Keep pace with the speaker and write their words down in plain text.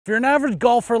If you're an average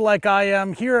golfer like I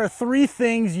am, here are 3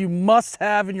 things you must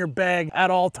have in your bag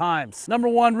at all times. Number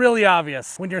 1, really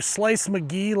obvious. When you're Slice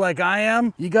McGee like I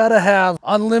am, you gotta have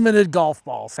unlimited golf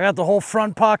balls. I got the whole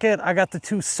front pocket. I got the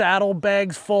 2 saddle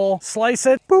bags full. Slice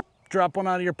it, boop. Drop one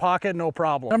out of your pocket, no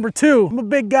problem. Number 2, I'm a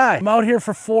big guy. I'm out here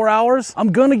for 4 hours.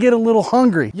 I'm gonna get a little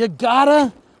hungry. You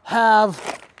gotta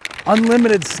have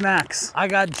unlimited snacks. I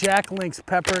got Jack Link's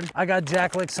peppered. I got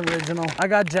Jack Link's original. I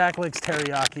got Jack Link's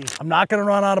teriyaki. I'm not gonna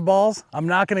run out of balls. I'm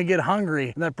not gonna get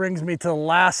hungry. And that brings me to the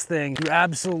last thing you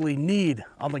absolutely need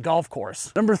on the golf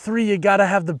course. Number 3, you gotta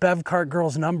have the Bev Cart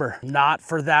girl's number. Not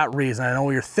for that reason. I know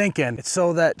what you're thinking. It's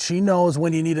so that she knows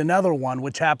when you need another one,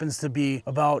 which happens to be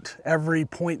about every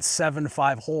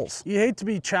 0.75 holes. You hate to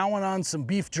be chowing on some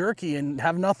beef jerky and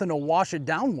have nothing to wash it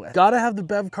down with. Gotta have the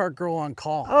Bev Cart girl on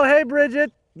call. Oh, hey,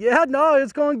 Bridget. Yeah, no,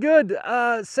 it's going good.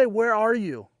 Say, where are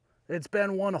you? It's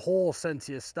been 1 hole since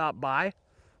you stopped by.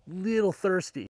 Little thirsty.